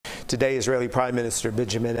Today, Israeli Prime Minister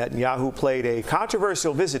Benjamin Netanyahu paid a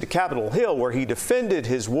controversial visit to Capitol Hill, where he defended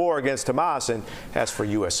his war against Hamas and asked for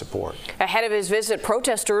U.S. support. Ahead of his visit,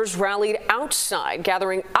 protesters rallied outside,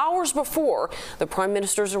 gathering hours before the Prime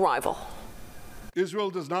Minister's arrival. Israel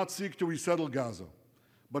does not seek to resettle Gaza,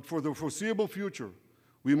 but for the foreseeable future,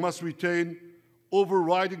 we must retain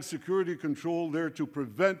overriding security control there to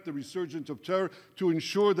prevent the resurgence of terror, to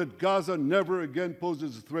ensure that Gaza never again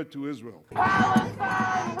poses a threat to Israel.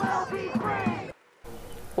 Palestine will be free.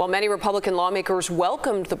 While many Republican lawmakers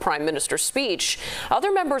welcomed the Prime Minister's speech,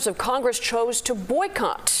 other members of Congress chose to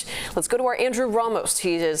boycott. Let's go to our Andrew Ramos.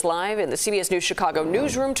 He is live in the CBS News Chicago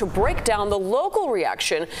newsroom to break down the local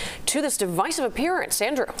reaction to this divisive appearance.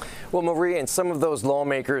 Andrew. Well, Maria, and some of those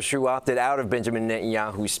lawmakers who opted out of Benjamin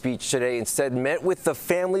Netanyahu's speech today instead met with the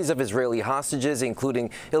families of Israeli hostages, including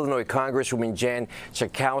Illinois Congresswoman Jan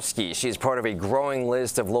Schakowsky. She is part of a growing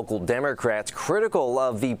list of local Democrats critical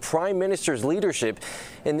of the Prime Minister's leadership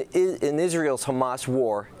in Israel's Hamas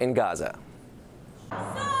war in Gaza.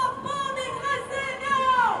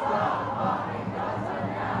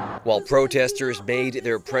 While protesters made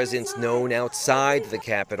their presence known outside the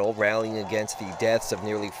Capitol, rallying against the deaths of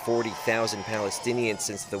nearly 40,000 Palestinians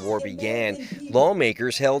since the war began,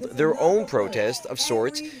 lawmakers held their own protest of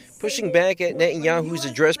sorts, pushing back at Netanyahu's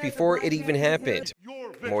address before it even happened.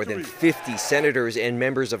 More than 50 senators and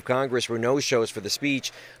members of Congress were no-shows for the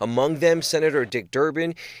speech, among them Senator Dick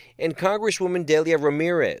Durbin and Congresswoman Delia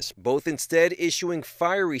Ramirez, both instead issuing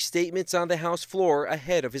fiery statements on the House floor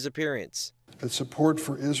ahead of his appearance. That support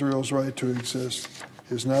for Israel's right to exist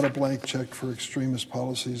is not a blank check for extremist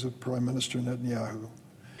policies of Prime Minister Netanyahu.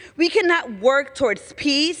 We cannot work towards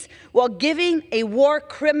peace while giving a war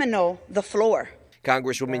criminal the floor.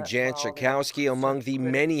 Congresswoman Jan Schakowsky among the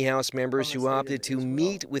many House members who opted to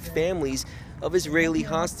meet with families of Israeli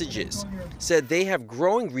hostages, said they have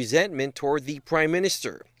growing resentment toward the Prime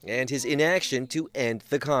Minister and his inaction to end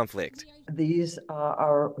the conflict. These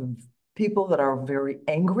are people that are very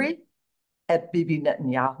angry at Bibi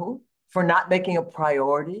Netanyahu for not making a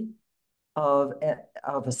priority of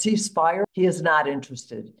a ceasefire. He is not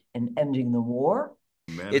interested in ending the war.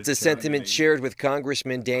 It's a sentiment shared with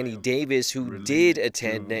Congressman Danny Davis, who did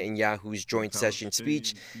attend Netanyahu's joint session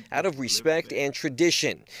speech out of respect and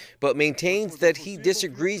tradition, but maintains that he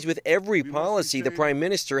disagrees with every policy the Prime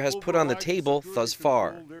Minister has put on the table thus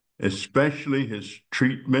far. Especially his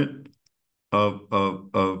treatment of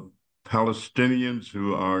Palestinians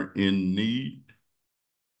who are in need.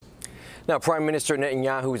 Now, Prime Minister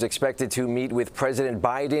Netanyahu is expected to meet with President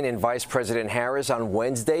Biden and Vice President Harris on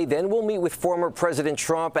Wednesday. Then we'll meet with former President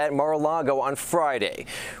Trump at Mar-a-Lago on Friday.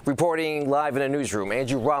 Reporting live in a newsroom,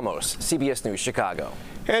 Andrew Ramos, CBS News, Chicago.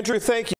 Andrew, thank you.